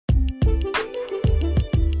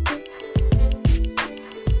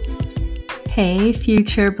Hey,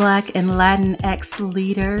 future Black and Latinx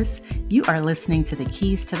leaders. You are listening to the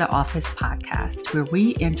Keys to the Office podcast, where we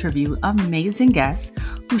interview amazing guests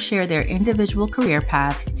who share their individual career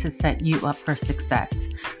paths to set you up for success.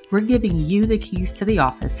 We're giving you the keys to the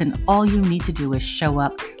office, and all you need to do is show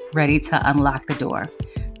up ready to unlock the door.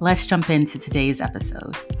 Let's jump into today's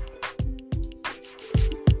episode.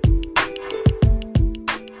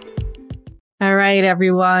 All right,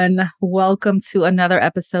 everyone. Welcome to another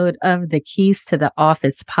episode of the Keys to the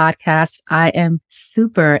Office podcast. I am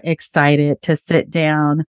super excited to sit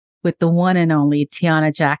down with the one and only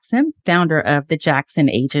Tiauna Jackson, founder of the Jackson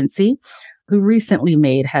Agency, who recently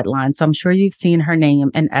made headlines. So I'm sure you've seen her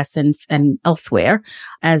name in Essence and elsewhere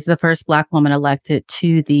as the first Black woman elected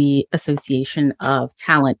to the Association of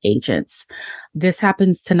Talent Agents. This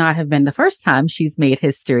happens to not have been the first time she's made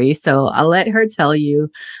history. So I'll let her tell you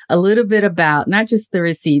a little bit about not just the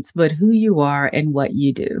receipts, but who you are and what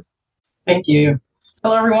you do. Thank you.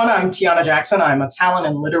 Hello, everyone. I'm Tiauna Jackson. I'm a talent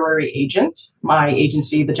and literary agent. My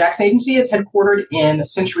agency, the Jackson Agency, is headquartered in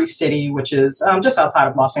Century City, which is just outside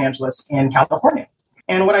of Los Angeles in California.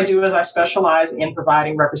 And what I do is I specialize in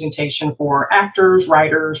providing representation for actors,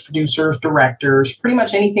 writers, producers, directors, pretty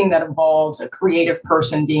much anything that involves a creative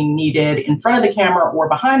person being needed in front of the camera or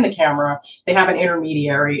behind the camera. They have an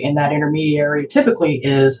intermediary, and that intermediary typically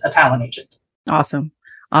is a talent agent. Awesome.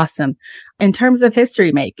 In terms of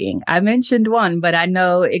history making, I mentioned one, but I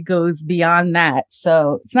know it goes beyond that.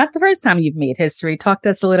 So it's not the first time you've made history. Talk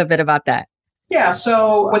to us a little bit about that. Yeah.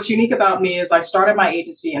 So what's unique about me is I started my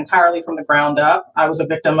agency entirely from the ground up. I was a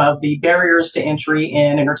victim of the barriers to entry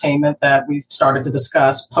in entertainment that we've started to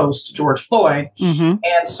discuss post George Floyd. Mm-hmm.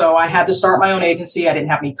 And so I had to start my own agency. I didn't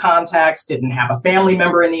have any contacts, didn't have a family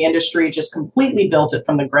member in the industry, just completely built it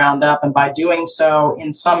from the ground up. And by doing so,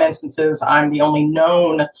 in some instances, I'm the only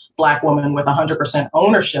known Black woman with 100%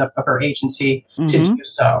 ownership of her agency to do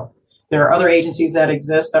so. There are other agencies that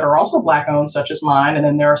exist that are also Black owned, such as mine. And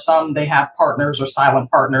then there are some, they have partners or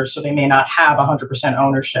silent partners, so they may not have 100%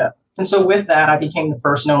 ownership. And so with that, I became the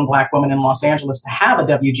first known Black woman in Los Angeles to have a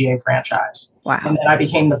WGA franchise. Wow. And then I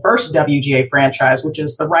became the first WGA franchise, which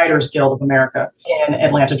is the Writers Guild of America in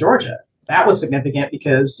Atlanta, Georgia. That was significant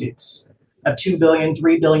because it's a $2 billion,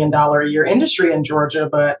 $3 billion a year industry in Georgia.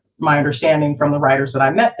 But my understanding from the writers that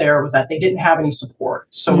I met there was that they didn't have any support.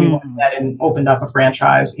 So we went ahead and opened up a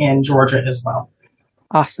franchise in Georgia as well.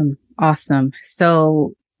 Awesome.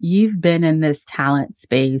 So you've been in this talent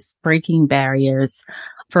space, breaking barriers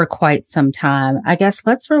for quite some time. I guess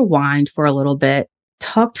let's rewind for a little bit.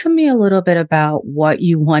 Talk to me a little bit about what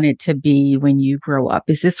you wanted to be when you grow up.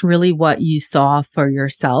 Is this really what you saw for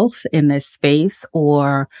yourself in this space?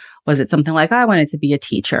 Or was it something like, I wanted to be a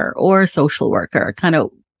teacher or a social worker? Kind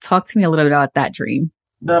of talk to me a little bit about that dream.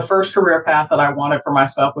 The first career path that I wanted for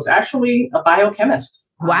myself was actually a biochemist.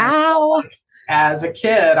 Wow. As a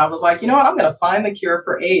kid, I was like, you know what? I'm going to find the cure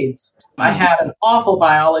for AIDS. I had an awful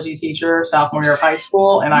biology teacher sophomore year of high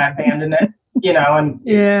school, and I abandoned it, and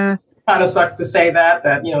it kind of sucks to say that,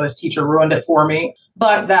 this teacher ruined it for me.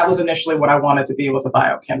 But that was initially what I wanted to be, was a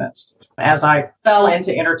biochemist. As I fell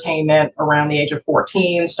into entertainment around the age of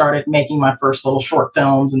 14, started making my first little short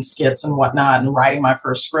films and skits and whatnot, and writing my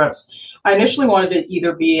first scripts, I initially wanted to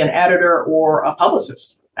either be an editor or a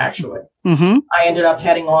publicist, actually. Mm-hmm. I ended up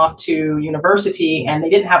heading off to university, and they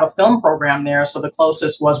didn't have a film program there, so the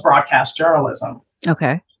closest was broadcast journalism.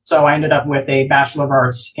 Okay. So I ended up with a Bachelor of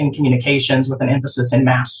Arts in Communications with an emphasis in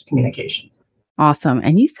mass communication. Awesome.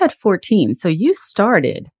 And you said 14, so you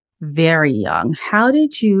started very young. How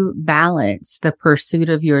did you balance the pursuit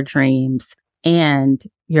of your dreams and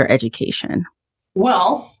your education?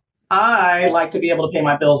 Well, I like to be able to pay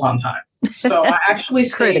my bills on time. So I actually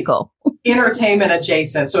critical entertainment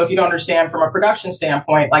adjacent. So if you don't understand from a production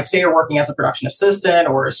standpoint, like say you're working as a production assistant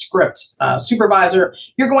or a script supervisor,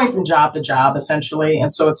 you're going from job to job essentially.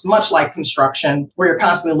 And so it's much like construction where you're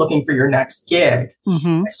constantly looking for your next gig.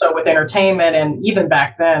 Mm-hmm. So with entertainment, and even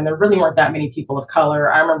back then, there really weren't that many people of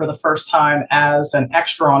color. I remember the first time as an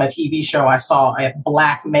extra on a TV show, I saw a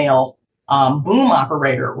Black male boom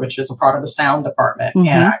operator, which is a part of the sound department. Mm-hmm.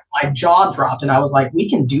 And my jaw dropped and I was like, we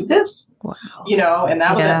can do this? Wow. And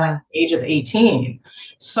that was at the age of 18.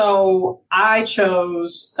 So I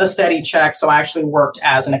chose a steady check. So I actually worked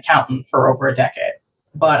as an accountant for over a decade.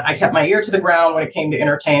 But I kept my ear to the ground when it came to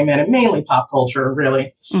entertainment and mainly pop culture,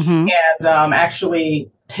 really. Mm-hmm. And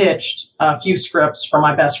actually pitched a few scripts for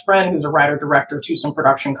my best friend, who's a writer-director, to some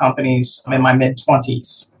production companies in my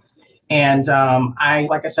mid-20s. And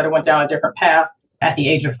like I said, I went down a different path. At the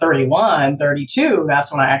age of 31, 32,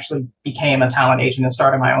 that's when I actually became a talent agent and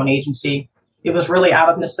started my own agency. It was really out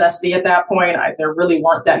of necessity at that point. There really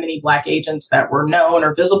weren't that many Black agents that were known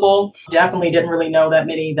or visible. Definitely didn't really know that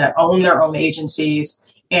many that own their own agencies.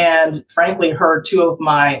 And frankly, heard two of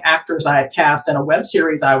my actors I had cast in a web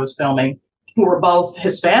series I was filming, who were both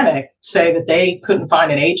Hispanic, say that they couldn't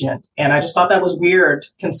find an agent. And I just thought that was weird,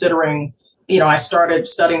 considering, I started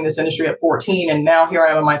studying this industry at 14, and now here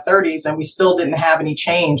I am in my 30s, and we still didn't have any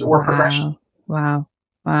change or progression. Wow.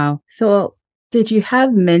 So did you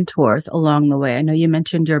have mentors along the way? I know you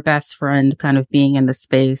mentioned your best friend kind of being in the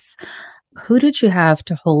space. Who did you have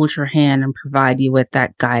to hold your hand and provide you with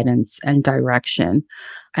that guidance and direction?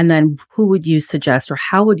 And then who would you suggest, or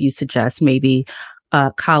how would you suggest maybe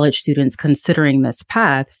college students considering this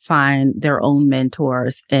path find their own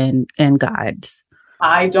mentors and guides?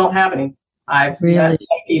 I don't have any. I've met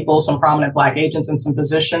some people, some prominent Black agents in some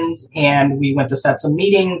positions, and we went to set some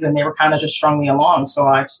meetings, and they were kind of just strung me along. So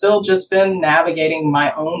I've still just been navigating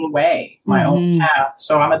my own way, my own path.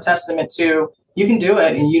 So I'm a testament to, you can do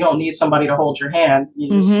it, and you don't need somebody to hold your hand.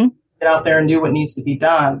 You just get out there and do what needs to be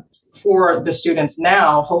done. For the students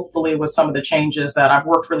now, hopefully with some of the changes that I've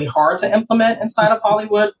worked really hard to implement inside of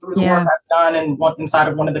Hollywood through the work I've done and inside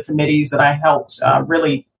of one of the committees that I helped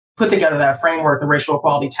really put together that framework, the Racial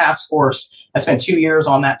Equality Task Force. I spent 2 years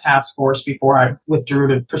on that task force before I withdrew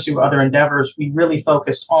to pursue other endeavors. We really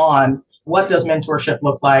focused on, what does mentorship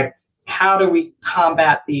look like? How do we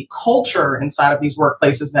combat the culture inside of these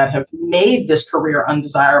workplaces that have made this career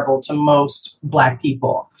undesirable to most Black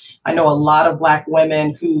people? I know a lot of Black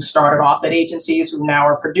women who started off at agencies who now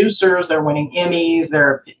are producers, they're winning Emmys,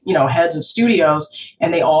 they're, heads of studios,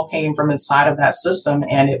 and they all came from inside of that system.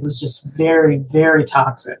 And it was just very, very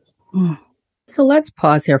toxic. So let's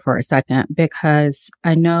pause here for a second, because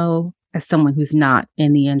I know, as someone who's not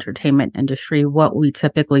in the entertainment industry, what we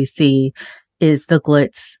typically see is the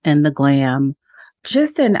glitz and the glam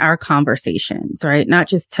just in our conversations, right? Not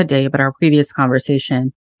just today, but our previous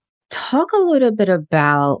conversation. Talk a little bit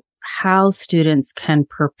about how students can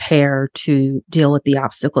prepare to deal with the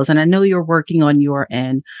obstacles. And I know you're working on your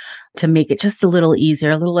end to make it just a little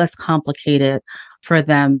easier, a little less complicated for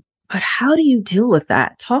them. But how do you deal with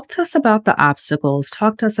that? Talk to us about the obstacles.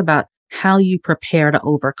 Talk to us about how you prepare to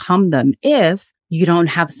overcome them if you don't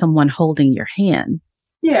have someone holding your hand.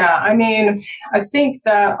 Yeah, I think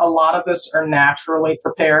that a lot of us are naturally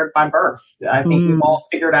prepared by birth. I think we've all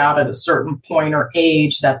figured out at a certain point or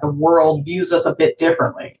age that the world views us a bit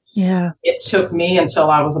differently. Yeah. It took me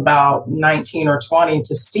until I was about 19 or 20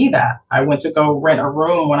 to see that. I went to go rent a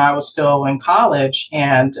room when I was still in college,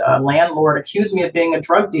 and a landlord accused me of being a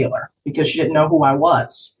drug dealer because she didn't know who I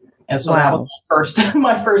was. And so that was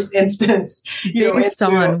my first instance, Based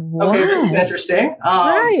on what? Okay, this is interesting.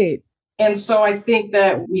 Right. And so I think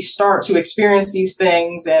that we start to experience these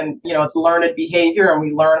things, and, it's learned behavior, and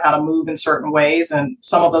we learn how to move in certain ways. And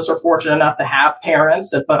some of us are fortunate enough to have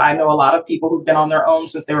parents, but I know a lot of people who've been on their own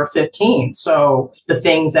since they were 15. So the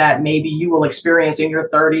things that maybe you will experience in your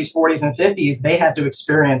 30s, 40s, and 50s, they had to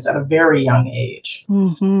experience at a very young age.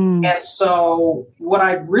 And so what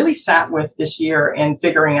I've really sat with this year in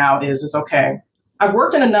figuring out is okay, I've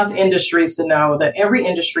worked in enough industries to know that every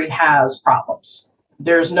industry has problems.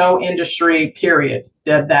 There's no industry, period,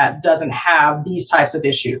 that doesn't have these types of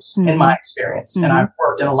issues, in my experience. And I've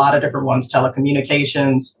worked in a lot of different ones: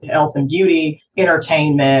 telecommunications, health and beauty,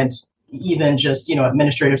 entertainment, even just,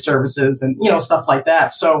 administrative services and, stuff like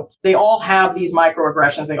that. So they all have these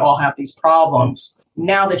microaggressions. They all have these problems.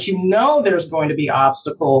 Now that there's going to be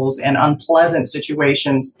obstacles and unpleasant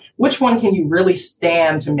situations, which one can you really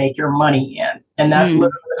stand to make your money in? And that's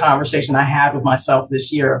literally the conversation I had with myself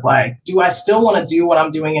this year of do I still want to do what I'm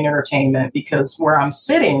doing in entertainment? Because where I'm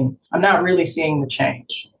sitting, I'm not really seeing the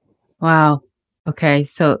change. Wow. Okay.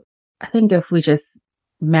 So I think if we just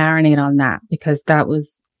marinate on that, because that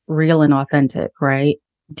was real and authentic, right?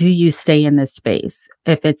 Do you stay in this space?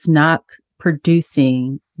 If it's not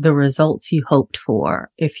producing the results you hoped for,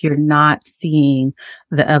 if you're not seeing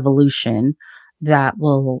the evolution that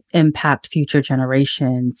will impact future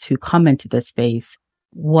generations who come into this space,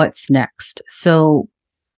 what's next? So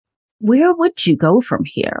where would you go from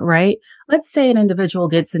here, right? Let's say an individual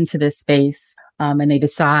gets into this space and they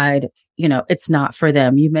decide, it's not for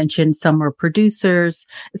them. You mentioned some are producers.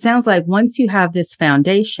 It sounds like once you have this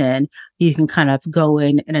foundation, you can kind of go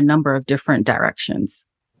in a number of different directions.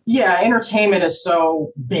 Yeah, entertainment is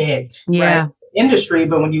so big, right? It's an industry,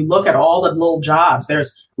 but when you look at all the little jobs,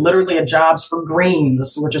 there's literally a jobs for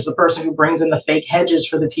greens, which is the person who brings in the fake hedges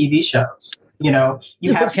for the TV shows.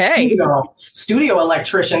 You have studio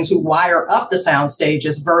electricians who wire up the sound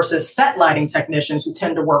stages versus set lighting technicians who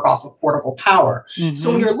tend to work off of portable power. Mm-hmm.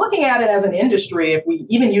 So when you're looking at it as an industry, if we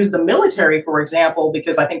even use the military, for example,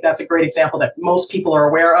 because I think that's a great example that most people are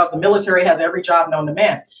aware of, the military has every job known to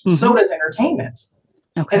man. Mm-hmm. So does entertainment.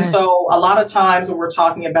 Okay. And so a lot of times when we're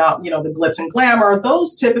talking about, the glitz and glamour,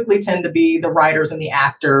 those typically tend to be the writers and the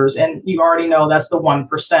actors. And you already know that's the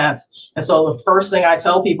 1%. And so the first thing I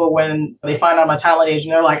tell people when they find out I'm a talent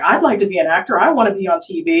agent, they're like, I'd like to be an actor. I want to be on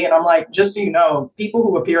TV. And I'm like, just so you know, people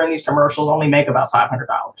who appear in these commercials only make about $500.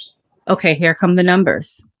 Okay, here come the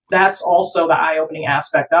numbers. That's also the eye-opening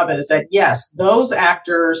aspect of it, is that, yes, those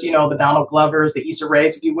actors, the Donald Glovers, the Issa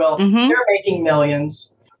Raes, if you will, they're making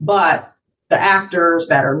millions. But the actors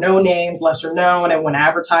that are no names, lesser known, and when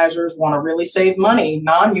advertisers want to really save money,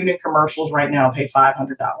 non-union commercials right now pay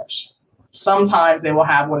 $500. Sometimes they will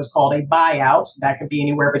have what is called a buyout. That could be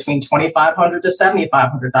anywhere between $2,500 to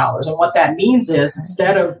 $7,500. And what that means is,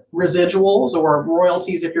 instead of residuals or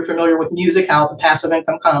royalties, if you're familiar with music, how the passive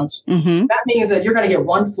income comes, that means that you're going to get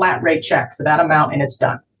one flat rate check for that amount and it's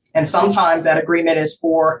done. And sometimes that agreement is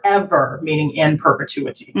forever, meaning in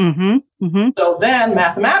perpetuity. So then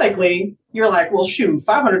mathematically, you're like, well, shoot,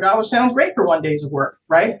 $500 sounds great for 1 day's of work,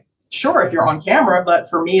 right? Sure, if you're on camera, but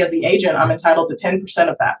for me as the agent, I'm entitled to 10%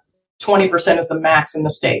 of that. 20% is the max in the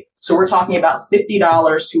state. So we're talking about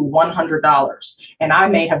 $50 to $100. And I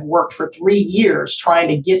may have worked for 3 years trying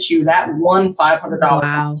to get you that one $500.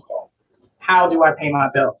 Wow. How do I pay my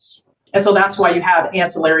bills? And so that's why you have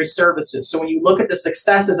ancillary services. So when you look at the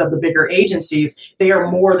successes of the bigger agencies, they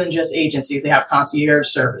are more than just agencies. They have concierge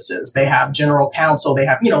services. They have general counsel. They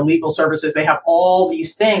have, legal services. They have all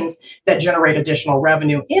these things that generate additional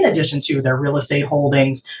revenue in addition to their real estate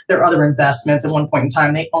holdings, their other investments. At one point in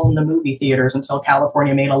time, they owned the movie theaters until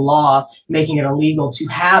California made a law making it illegal to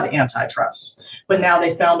have antitrust. But now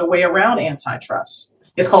they found a way around antitrust.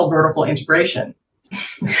 It's called vertical integration.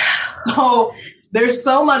 So there's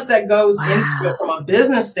so much that goes into it from a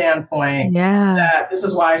business standpoint that this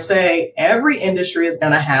is why I say every industry is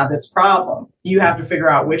going to have its problem. You have to figure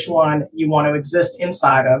out which one you want to exist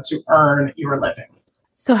inside of to earn your living.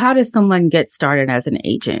 So how does someone get started as an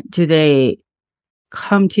agent? Do they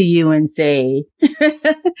come to you and say,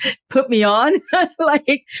 put me on?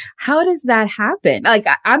 Like, how does that happen? Like,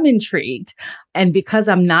 I'm intrigued. And because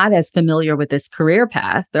I'm not as familiar with this career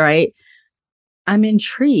path, right? I'm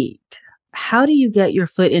intrigued. How do you get your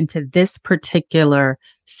foot into this particular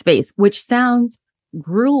space, which sounds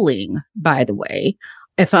grueling, by the way,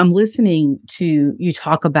 if I'm listening to you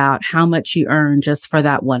talk about how much you earn just for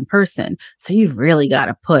that one person. So you've really got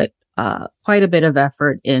to put quite a bit of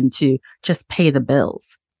effort into just pay the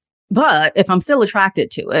bills. But if I'm still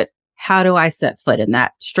attracted to it, how do I set foot in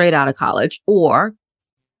that straight out of college? Or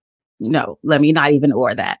no, let me not even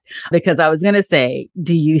or that, because I was going to say,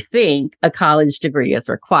 do you think a college degree is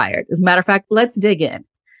required? As a matter of fact, let's dig in.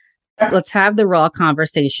 Let's have the raw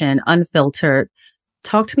conversation, unfiltered.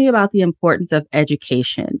 Talk to me about the importance of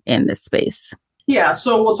education in this space. Yeah,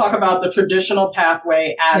 so we'll talk about the traditional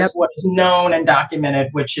pathway as what is known and documented,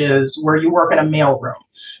 which is where you work in a mailroom.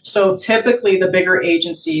 So typically the bigger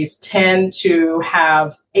agencies tend to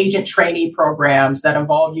have agent trainee programs that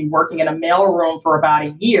involve you working in a mailroom for about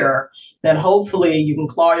a year. Then hopefully you can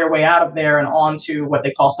claw your way out of there and onto what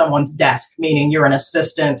they call someone's desk, meaning you're an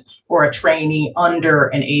assistant or a trainee under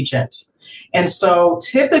an agent. And so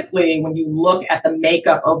typically when you look at the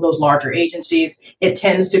makeup of those larger agencies, it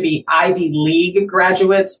tends to be Ivy League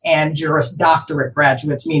graduates and Juris Doctorate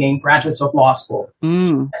graduates, meaning graduates of law school.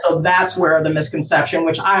 So that's where the misconception,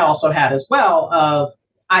 which I also had as well, of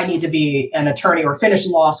I need to be an attorney or finish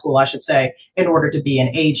law school, I should say, in order to be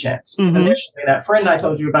an agent. Because initially, that friend I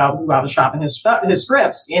told you about who I was shopping his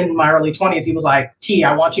scripts in my early 20s, he was like, T,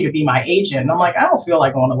 I want you to be my agent. And I'm like, I don't feel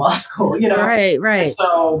like going to law school, Right. And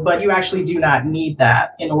so, but you actually do not need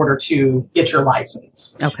that in order to get your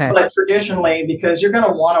license. Okay. But traditionally, because you're going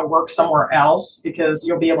to want to work somewhere else because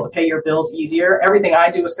you'll be able to pay your bills easier. Everything I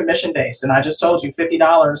do is commission based. And I just told you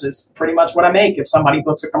 $50 is pretty much what I make if somebody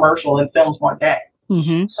books a commercial and films one day.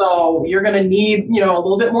 So you're going to need, a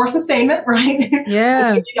little bit more sustainment, right?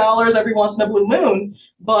 Yeah. $50 every once in a blue moon.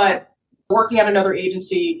 But working at another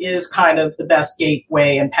agency is kind of the best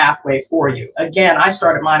gateway and pathway for you. Again, I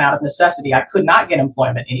started mine out of necessity. I could not get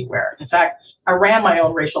employment anywhere. In fact, I ran my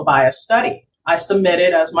own racial bias study. I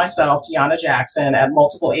submitted as myself, Tiauna Jackson, at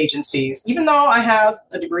multiple agencies, even though I have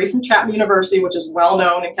a degree from Chapman University, which is well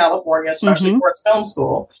known in California, especially for its film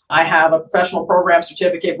school. I have a professional program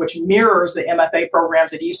certificate, which mirrors the MFA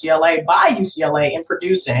programs at UCLA by UCLA in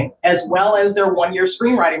producing, as well as their one-year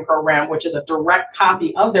screenwriting program, which is a direct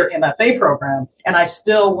copy of their MFA program. And I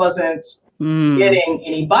still wasn't getting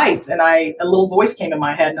any bites. And a little voice came in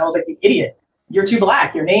my head and I was like, you idiot, you're too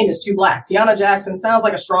Black. Your name is too Black. Tiauna Jackson sounds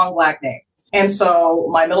like a strong Black name. And so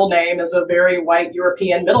my middle name is a very white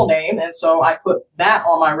European middle name. And so I put that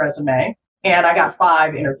on my resume and I got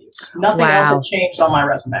 5 interviews. Nothing else had changed on my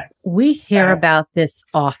resume. We hear about this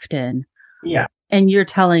often. Yeah. And you're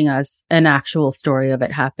telling us an actual story of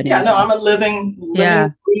it happening. Yeah, no, I'm a living,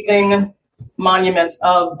 breathing monument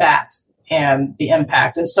of that and the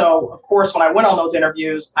impact. And so, of course, when I went on those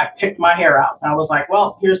interviews, I picked my hair out. I was like,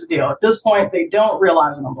 well, here's the deal. At this point, they don't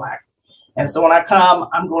realize that I'm Black. And so when I come,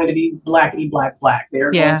 I'm going to be blackety black.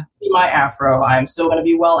 They're going to see my afro. I'm still going to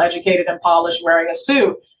be well educated and polished wearing a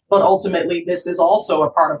suit. But ultimately, this is also a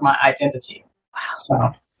part of my identity. Wow.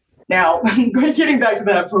 So now, getting back to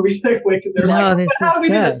that really quickly, because they're how do we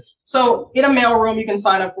do this? So in a mailroom, you can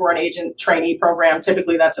sign up for an agent trainee program.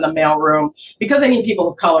 Typically, that's in a mailroom. Because they need people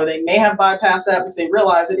of color, they may have bypassed that because they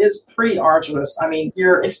realize it is pretty arduous. I mean,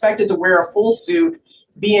 you're expected to wear a full suit,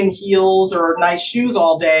 be in heels or nice shoes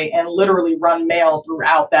all day and literally run mail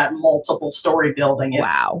throughout that multiple story building.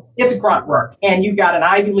 It's grunt work. And you've got an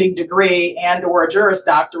Ivy League degree and or a Juris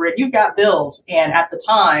Doctorate. You've got bills. And at the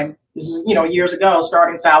time, this was, years ago,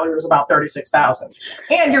 starting salary was about $36,000.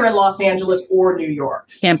 And you're in Los Angeles or New York.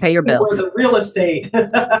 Can't pay your bills. Where the real estate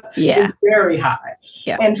is very high.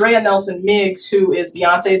 Yeah. Andrea Nelson Miggs, who is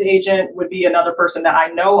Beyonce's agent, would be another person that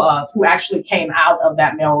I know of who actually came out of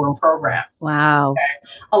that mailroom program. Wow.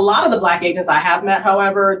 Okay. A lot of the Black agents I have met,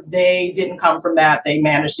 however, they didn't come from that. They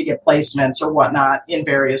managed to get placements or whatnot in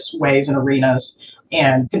various ways and arenas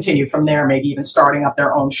and continue from there, maybe even starting up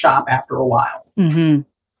their own shop after a while. Mm-hmm.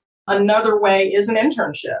 Another way is an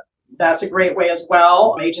internship. That's a great way as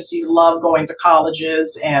well. Agencies love going to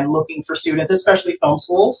colleges and looking for students, especially film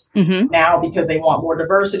schools. Mm-hmm. Now, because they want more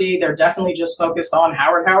diversity, they're definitely just focused on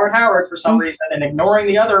Howard for some reason and ignoring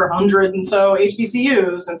the other 100 and so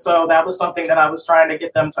HBCUs. And so that was something that I was trying to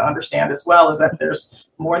get them to understand as well, is that there's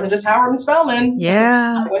more than just Howard and Spelman.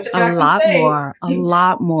 Yeah, I went to Jackson State. A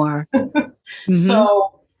lot more. Mm-hmm.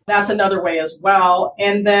 So that's another way as well.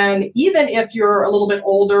 And then even if you're a little bit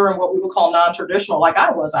older and what we would call non-traditional, like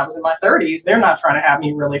I was in my 30s, they're not trying to have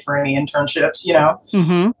me really for any internships,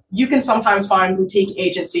 Mm-hmm. You can sometimes find boutique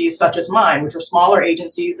agencies such as mine, which are smaller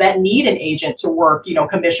agencies that need an agent to work,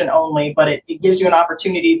 commission only, but it gives you an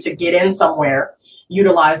opportunity to get in somewhere,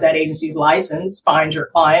 utilize that agency's license, find your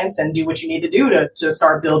clients and do what you need to do to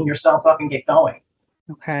start building yourself up and get going.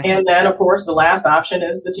 Okay. And then, of course, the last option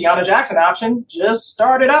is the Tiauna Jackson option. Just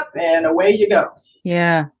start it up and away you go.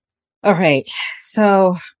 Yeah. All right.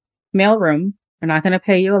 So mailroom, we're not going to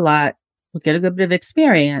pay you a lot. We'll get a good bit of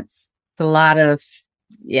experience. It's a lot of,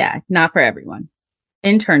 not for everyone.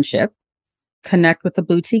 Internship, connect with a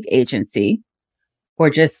boutique agency, or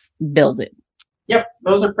just build it. Yep.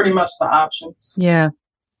 Those are pretty much the options. Yeah.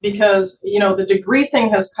 Because, the degree thing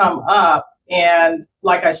has come up. And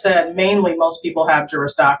like I said, mainly most people have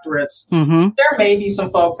Juris Doctorates. Mm-hmm. There may be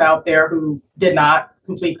some folks out there who did not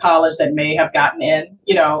complete college that may have gotten in.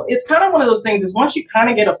 It's kind of one of those things is once you kind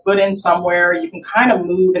of get a foot in somewhere, you can kind of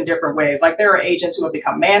move in different ways. Like there are agents who have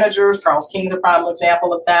become managers. Charles King's a prime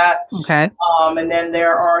example of that. Okay. And then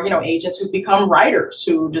there are, agents who become writers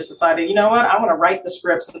who just decided, I want to write the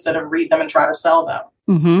scripts instead of read them and try to sell them.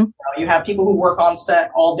 Mm-hmm. You have people who work on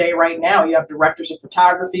set all day right now. You have directors of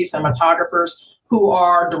photography, cinematographers who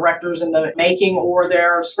are directors in the making or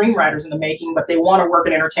they're screenwriters in the making, but they want to work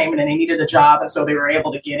in entertainment and they needed a job. And so they were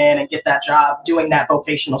able to get in and get that job doing that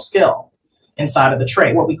vocational skill inside of the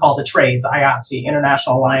trade, what we call the trades, IATSE,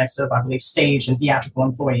 International Alliance of, I believe, Stage and Theatrical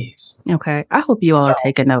Employees. Okay. I hope you all are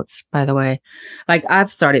taking notes, by the way. Like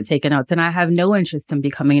I've started taking notes and I have no interest in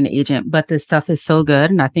becoming an agent, but this stuff is so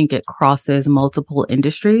good. And I think it crosses multiple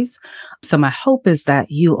industries. So my hope is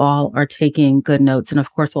that you all are taking good notes. And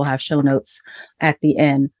of course, we'll have show notes at the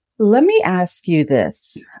end. Let me ask you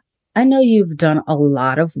this. I know you've done a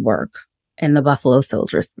lot of work in the Buffalo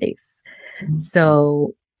Soldier space. Mm-hmm.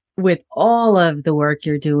 So with all of the work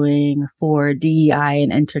you're doing for DEI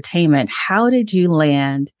and entertainment, how did you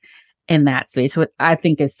land in that space? What I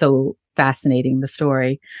think is so fascinating, the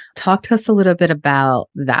story. Talk to us a little bit about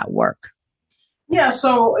that work. Yeah,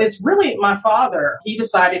 so it's really my father. He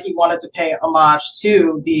decided he wanted to pay homage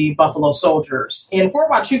to the Buffalo Soldiers. In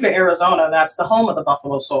Fort Huachuca, Arizona, that's the home of the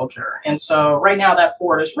Buffalo Soldier. And so right now that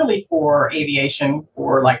fort is really for aviation,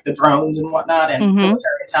 for like the drones and whatnot and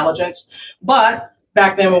military intelligence. But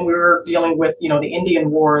back then when we were dealing with, the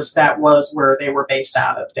Indian Wars, that was where they were based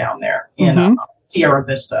out of down there in Sierra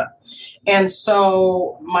Vista. And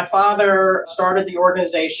so my father started the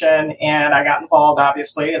organization and I got involved,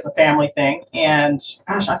 obviously, as a family thing. And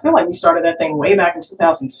gosh, I feel like we started that thing way back in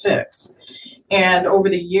 2006. And over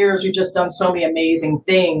the years, we've just done so many amazing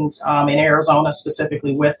things in Arizona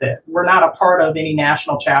specifically with it. We're not a part of any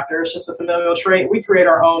national chapter. It's just a familial trait. We create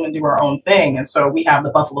our own and do our own thing. And so we have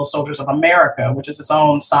the Buffalo Soldiers of America, which is its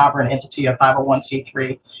own sovereign entity of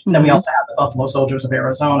 501c3. And then we also have the Buffalo Soldiers of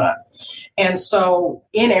Arizona. And so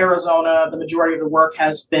in Arizona, the majority of the work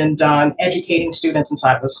has been done educating students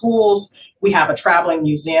inside of the schools. We have a traveling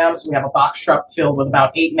museum. So we have a box truck filled with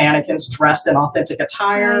about 8 mannequins dressed in authentic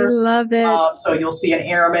attire. I love it. So you'll see an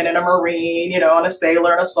airman and a Marine, and a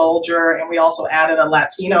sailor and a soldier. And we also added a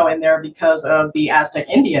Latino in there because of the Aztec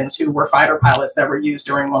Indians who were fighter pilots that were used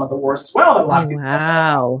during one of the wars as well. And a lot of people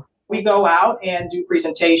wow. We go out and do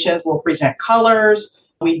presentations. We'll present colors.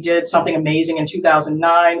 We did something amazing in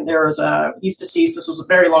 2009. There was he's deceased. This was a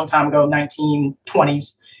very long time ago,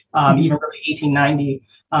 1920s, even really 1890.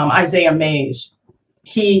 Isaiah Mays.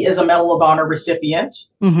 He is a Medal of Honor recipient.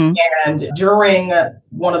 And during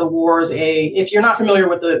one of the wars, if you're not familiar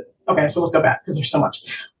with so let's go back because there's so much.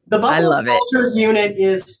 The Buffalo Soldiers unit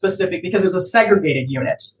is specific because it's a segregated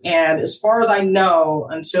unit. And as far as I know,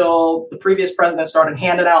 until the previous president started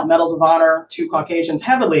handing out medals of honor to Caucasians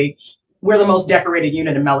heavily, we're the most decorated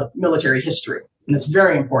unit in military history. And it's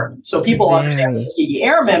very important. So people understand the Tuskegee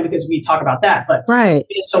Airmen because we talk about that. But in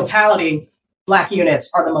totality, Black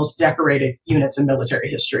units are the most decorated units in military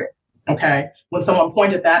history. Okay. When someone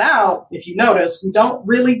pointed that out, if you notice, we don't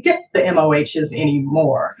really get the MOHs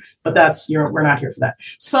anymore. But we're not here for that.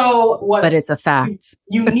 So but it's a fact.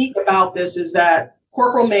 Unique about this is that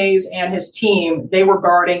Corporal Mays and his team, they were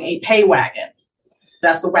guarding a pay wagon.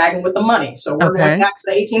 That's the wagon with the money. So we're going back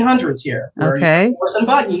to the 1800s here. Horse and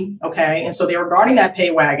buggy. Okay. And so they were guarding that pay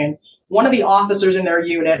wagon. One of the officers in their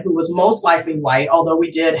unit, who was most likely white, although we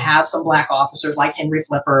did have some Black officers like Henry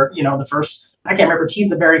Flipper, the first, I can't remember if he's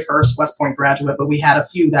the very first West Point graduate, but we had a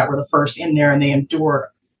few that were the first in there and they endured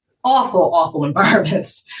awful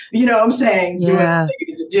environments, doing what they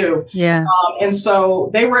needed to do. And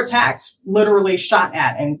so they were attacked, literally shot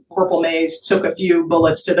at, and Corporal Mays took a few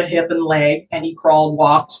bullets to the hip and leg, and he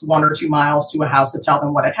walked 1 or 2 miles to a house to tell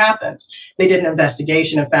them what had happened. They did an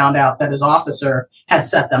investigation and found out that his officer had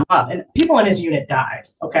set them up, and people in his unit died.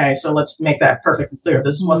 Okay, so let's make that perfectly clear.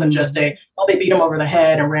 This wasn't just they beat him over the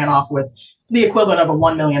head and ran off with the equivalent of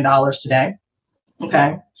 $1 million today.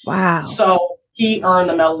 Okay. Wow. So he earned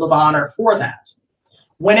the Medal of Honor for that.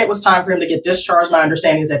 When it was time for him to get discharged, my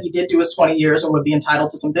understanding is that he did do his 20 years and would be entitled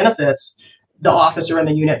to some benefits. The officer in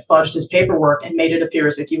the unit fudged his paperwork and made it appear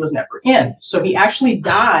as if he was never in. So he actually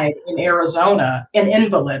died in Arizona, an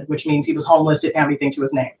invalid, which means he was homeless, didn't have anything to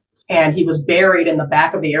his name. And he was buried in the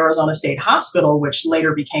back of the Arizona State Hospital, which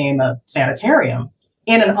later became a sanitarium,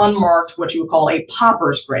 in an unmarked, what you would call a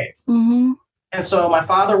pauper's grave. And so my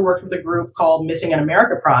father worked with a group called Missing in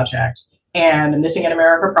America Project. And the Missing in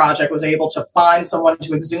America Project was able to find someone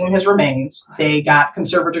to exhume his remains. They got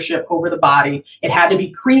conservatorship over the body. It had to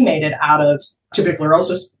be cremated out of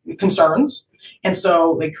tuberculosis concerns. And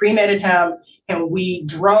so they cremated him, and we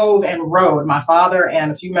drove and rode. My father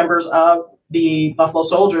and a few members of the Buffalo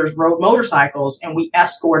Soldiers rode motorcycles, and we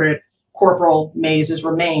escorted Corporal Mays'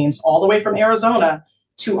 remains all the way from Arizona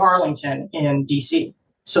to Arlington in D.C.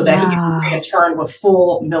 so that he could be returned with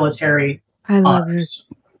full military honors.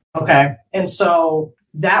 Okay. And so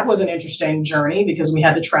that was an interesting journey because we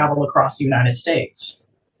had to travel across the United States.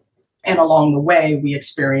 And along the way, we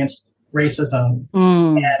experienced racism.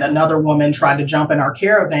 And another woman tried to jump in our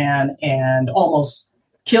caravan and almost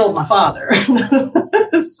killed my father.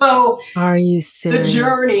 So are you serious? The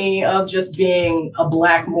journey of just being a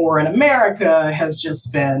Black Moor in America has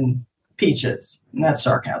just been peaches. And that's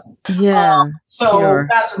sarcasm.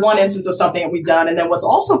 That's one instance of something that we've done. And then what's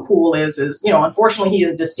also cool is unfortunately he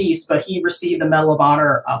is deceased, but he received the Medal of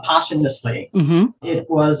Honor posthumously. It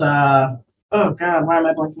was, why am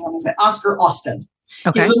I blanking on his name? Oscar Austin.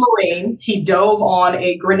 He was Okay. a Marine. He dove on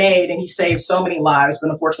a grenade and he saved so many lives, but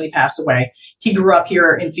unfortunately passed away. He grew up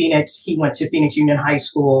here in Phoenix. He went to Phoenix Union High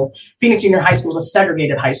School. Phoenix Union High School is a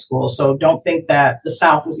segregated high school, so don't think that the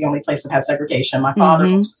South was the only place that had segregation. My father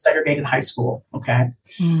went Mm-hmm. to a segregated high school, okay?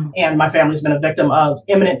 Mm. And my family's been a victim of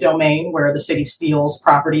eminent domain, where the city steals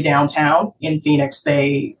property downtown. In Phoenix,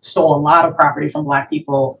 they stole a lot of property from Black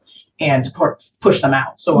people and push them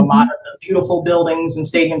out. So a lot Mm-hmm. of the beautiful buildings and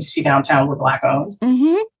stadiums you see downtown were Black owned.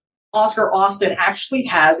 Mm-hmm. Oscar Austin actually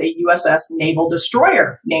has a USS naval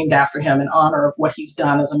destroyer named after him in honor of what he's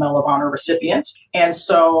done as a Medal of Honor recipient. And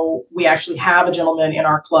so we actually have a gentleman in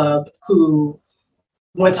our club who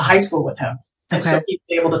went to high school with him. And so Okay. he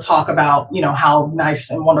was able to talk about, how nice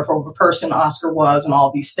and wonderful of a person Oscar was and all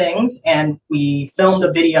these things. And we filmed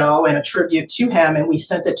a video and a tribute to him, and we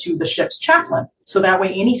sent it to the ship's chaplain. So that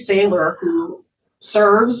way any sailor who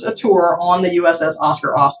serves a tour on the USS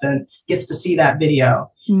Oscar Austin gets to see that video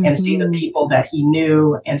and see the Mm-hmm. people that he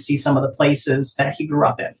knew and see some of the places that he grew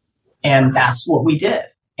up in. And that's what we did.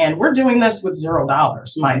 And we're doing this with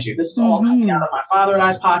 $0, mind you. This is all coming out of my father and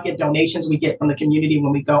I's pocket, donations we get from the community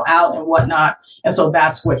when we go out and whatnot. And so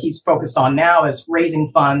that's what he's focused on now, is raising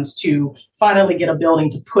funds to finally get a building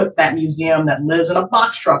to put that museum that lives in a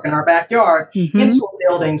box truck in our backyard Mm-hmm. into a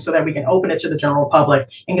building so that we can open it to the general public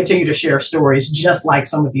and continue to share stories just like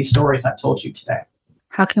some of these stories I told you today.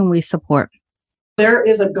 How can we support? There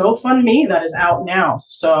is a GoFundMe that is out now.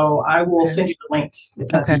 So I will Okay. send you the link if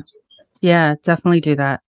that's Okay. easy. Yeah, definitely do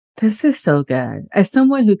that. This is so good. As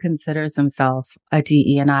someone who considers himself a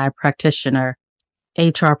DE&I practitioner,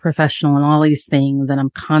 HR professional, and all these things, and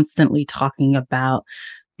I'm constantly talking about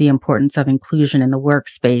the importance of inclusion in the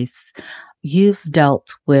workspace, you've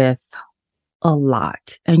dealt with a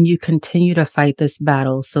lot and you continue to fight this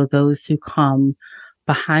battle so those who come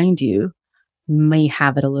behind you may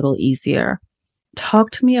have it a little easier.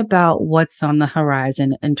 Talk to me about what's on the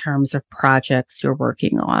horizon in terms of projects you're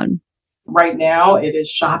working on. Right now, it is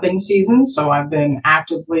shopping season, so I've been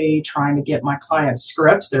actively trying to get my clients'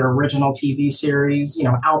 scripts, their original TV series,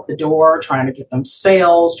 out the door, trying to get them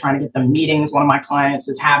sales, trying to get them meetings. One of my clients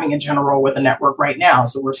is having a general with a network right now,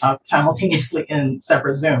 so we're simultaneously in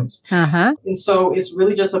separate Zooms. Uh-huh. And so it's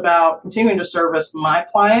really just about continuing to service my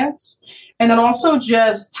clients. And then also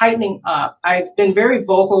just tightening up. I've been very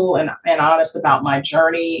vocal and honest about my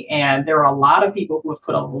journey. And there are a lot of people who have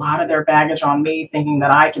put a lot of their baggage on me, thinking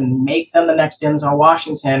that I can make them the next Denzel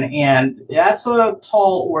Washington. And that's a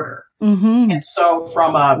tall order. Mm-hmm. And so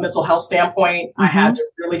from a mental health standpoint, I had to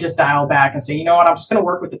really just dial back and say, you know what, I'm just going to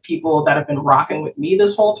work with the people that have been rocking with me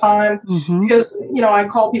this whole time. Mm-hmm. Because, I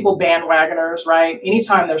call people bandwagoners, right?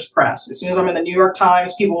 Anytime there's press, as soon as I'm in the New York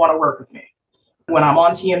Times, people want to work with me. When I'm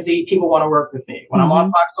on TMZ, people want to work with me. When I'm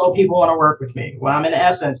on Fox Soul, people want to work with me. When I'm in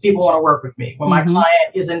Essence, people want to work with me. When my client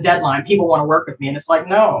is in Deadline, people want to work with me. And it's like,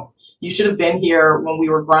 no, you should have been here when we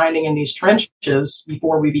were grinding in these trenches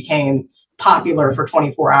before we became popular for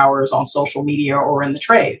 24 hours on social media or in the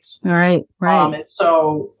trades. Right. And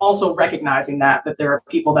so also recognizing that there are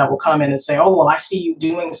people that will come in and say, oh, well, I see you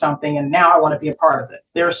doing something and now I want to be a part of it.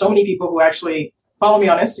 There are so many people who actually follow me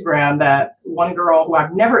on Instagram that one girl who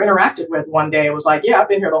I've never interacted with one day was like, yeah, I've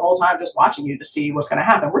been here the whole time just watching you to see what's going to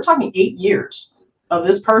happen. We're talking 8 years of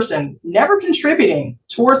this person never contributing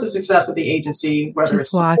towards the success of the agency, whether Just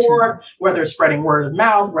it's support, whether it's spreading word of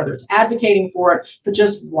mouth, whether it's advocating for it, but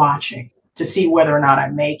just watching to see whether or not I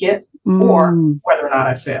make it or whether or not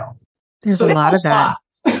I fail. There's a lot of that.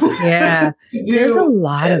 Yeah. There's a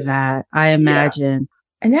lot of that, I imagine.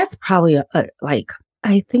 Yeah. And that's probably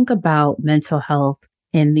I think about mental health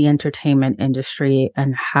in the entertainment industry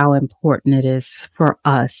and how important it is for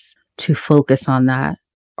us to focus on that.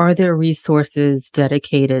 Are there resources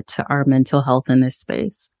dedicated to our mental health in this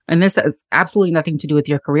space? And this has absolutely nothing to do with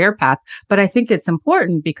your career path, but I think it's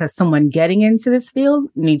important because someone getting into this field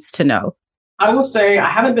needs to know. I will say I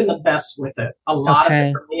haven't been the best with it. A lot of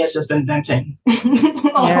it for me has just been venting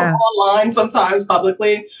online, sometimes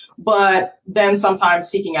publicly, but then sometimes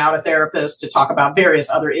seeking out a therapist to talk about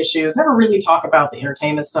various other issues. Never really talk about the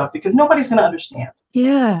entertainment stuff because nobody's going to understand. Yeah.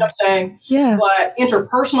 You know what I'm saying? Yeah. But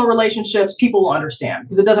interpersonal relationships, people will understand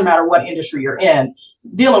because it doesn't matter what industry you're in.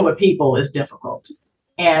 Dealing with people is difficult.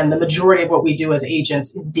 And the majority of what we do as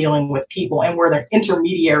agents is dealing with people. And we're the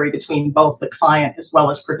intermediary between both the client as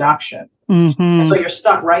well as production. And so you're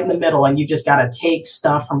stuck right in the middle and you just got to take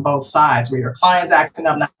stuff from both sides where your client's acting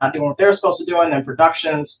up, not doing what they're supposed to do. And then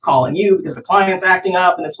production's calling you because the client's acting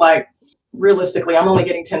up. And it's like, realistically, I'm only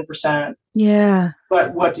getting 10%. Yeah.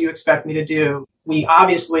 But what do you expect me to do? We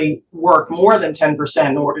obviously work more than 10%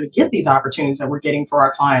 in order to get these opportunities that we're getting for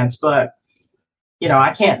our clients. But,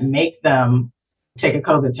 I can't make them take a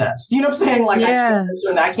COVID test. You know what I'm saying? Like, Yeah.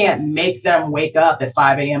 I can't make them wake up at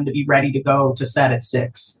 5 a.m. to be ready to go to set at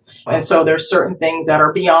 6. And so there's certain things that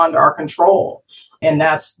are beyond our control. And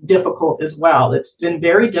that's difficult as well. It's been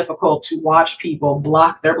very difficult to watch people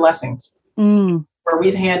block their blessings. Where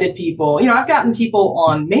we've handed people, I've gotten people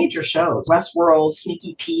on major shows, Westworld,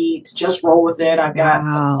 Sneaky Pete, Just Roll With It. I've got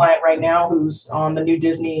a client right now who's on the new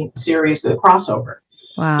Disney series, The Crossover.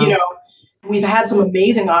 Wow. We've had some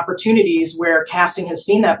amazing opportunities where casting has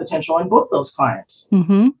seen that potential and booked those clients.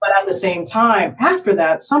 But at the same time, after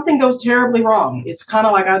that, something goes terribly wrong. It's kind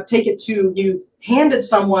of like I take it to you handed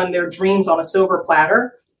someone their dreams on a silver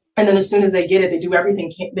platter. And then as soon as they get it, they do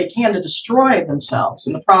everything they can to destroy themselves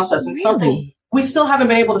in the process. And something we still haven't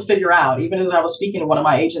been able to figure out. Even as I was speaking to one of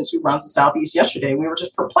my agents who runs the Southeast yesterday, we were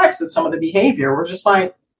just perplexed at some of the behavior. We're just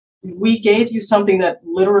like, we gave you something that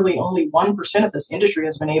literally only 1% of this industry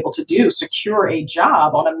has been able to do, secure a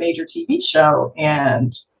job on a major TV show.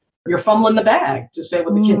 And you're fumbling the bag, to say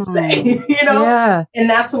what the kids say, Yeah. And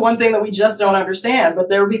that's the one thing that we just don't understand. But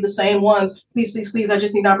there will be the same ones. Please, please, please. I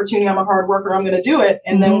just need an opportunity. I'm a hard worker. I'm going to do it.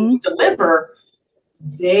 And then when we deliver,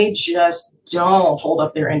 they just don't hold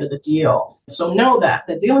up their end of the deal. So know that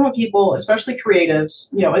dealing with people, especially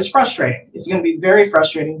creatives, is frustrating. It's going to be very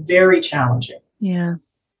frustrating, very challenging. Yeah.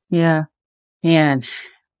 Yeah. And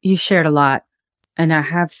you shared a lot. And I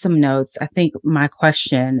have some notes. I think my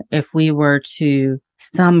question, if we were to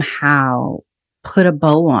somehow put a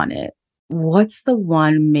bow on it, what's the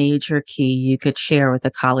one major key you could share with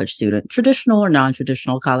a college student, traditional or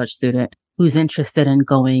non-traditional college student, who's interested in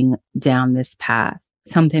going down this path?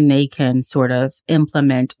 Something they can sort of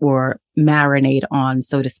implement or marinate on,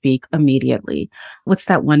 so to speak, immediately. What's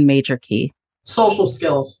that one major key? Social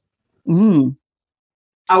skills.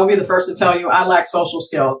 I will be the first to tell you, I lack social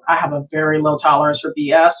skills. I have a very low tolerance for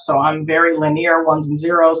BS. So I'm very linear, ones and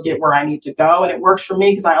zeros, get where I need to go. And it works for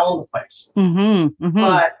me because I own the place.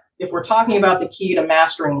 But if we're talking about the key to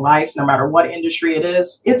mastering life, no matter what industry it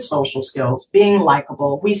is, it's social skills, being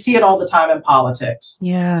likable. We see it all the time in politics.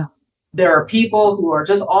 Yeah. There are people who are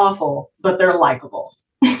just awful, but they're likable.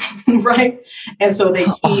 Right? And so they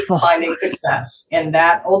keep finding success. And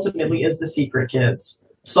that ultimately is the secret, kids.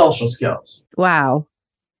 Social skills. Wow.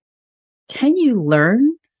 Can you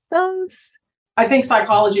learn those? I think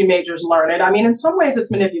psychology majors learn it. I mean, in some ways it's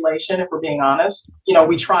manipulation, if we're being honest.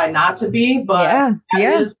 We try not to be, but that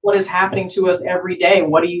is what is happening to us every day.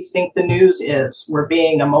 What do you think the news is? We're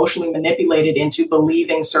being emotionally manipulated into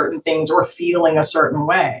believing certain things or feeling a certain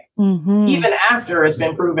way, even after it's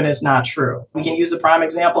been proven it's not true. We can use the prime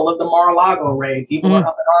example of the Mar-a-Lago raid. People are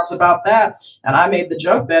up in arms about that. And I made the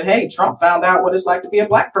joke that, hey, Trump found out what it's like to be a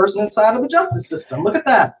Black person inside of the justice system. Look at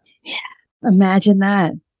that. Yeah. Imagine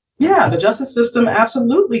that. Yeah, the justice system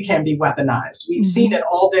absolutely can be weaponized. We've seen it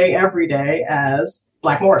all day, every day as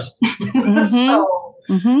Black Morris. So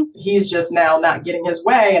he's just now not getting his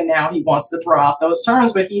way, and now he wants to throw out those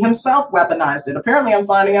terms, but he himself weaponized it. Apparently, I'm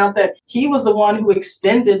finding out that he was the one who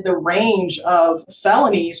extended the range of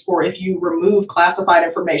felonies for if you remove classified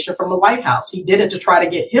information from the White House. He did it to try to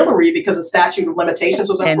get Hillary because the statute of limitations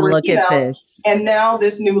was up for his emails. And now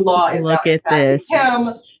this new law is impacting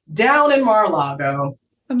him down in Mar-a-Lago.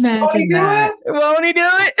 Imagine that. Won't he do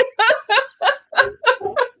it?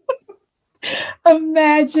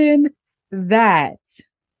 Imagine that.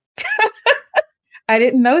 I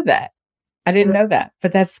didn't know that.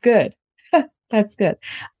 But that's good. That's good.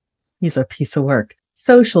 He's a piece of work.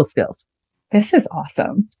 Social skills. This is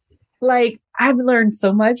awesome. Like, I've learned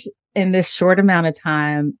so much in this short amount of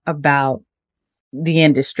time about the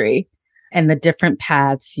industry and the different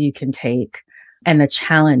paths you can take and the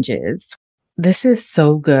challenges. This is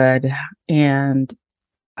so good. And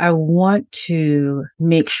I want to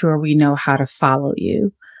make sure we know how to follow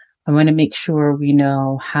you. I want to make sure we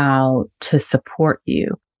know how to support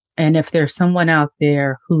you. And if there's someone out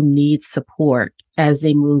there who needs support as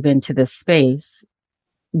they move into this space,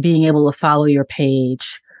 being able to follow your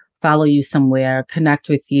page, follow you somewhere, connect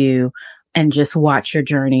with you, and just watch your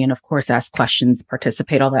journey. And of course, ask questions,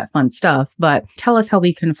 participate, all that fun stuff. But tell us how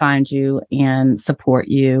we can find you and support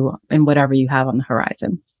you in whatever you have on the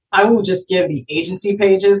horizon. I will just give the agency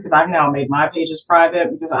pages because I've now made my pages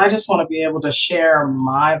private because I just want to be able to share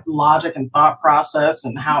my logic and thought process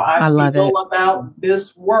and how I feel about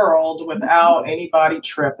this world without anybody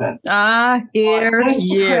tripping. Hear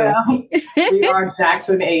you. We are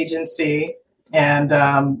Jackson Agency. And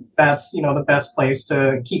that's, the best place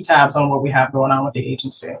to keep tabs on what we have going on with the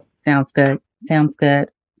agency. Sounds good.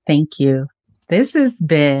 Thank you. This has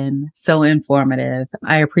been so informative.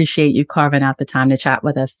 I appreciate you carving out the time to chat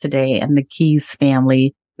with us today and the Keys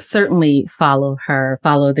family. certainly follow her,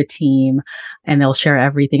 follow the team, and they'll share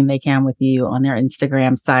everything they can with you on their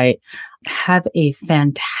Instagram site. Have a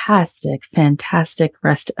fantastic, fantastic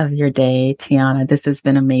rest of your day, Tiauna. This has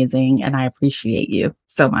been amazing, and I appreciate you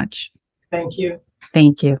so much. Thank you.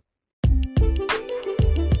 Thank you.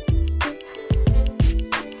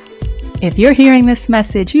 If you're hearing this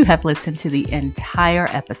message, you have listened to the entire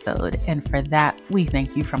episode, and for that, we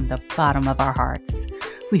thank you from the bottom of our hearts.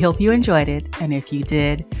 We hope you enjoyed it, and if you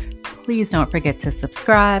did, please don't forget to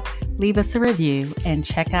subscribe, leave us a review, and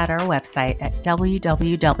check out our website at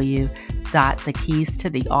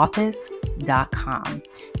www.thekeystotheoffice.com.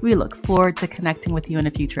 We look forward to connecting with you in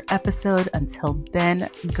a future episode. Until then,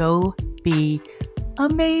 go be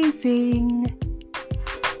amazing.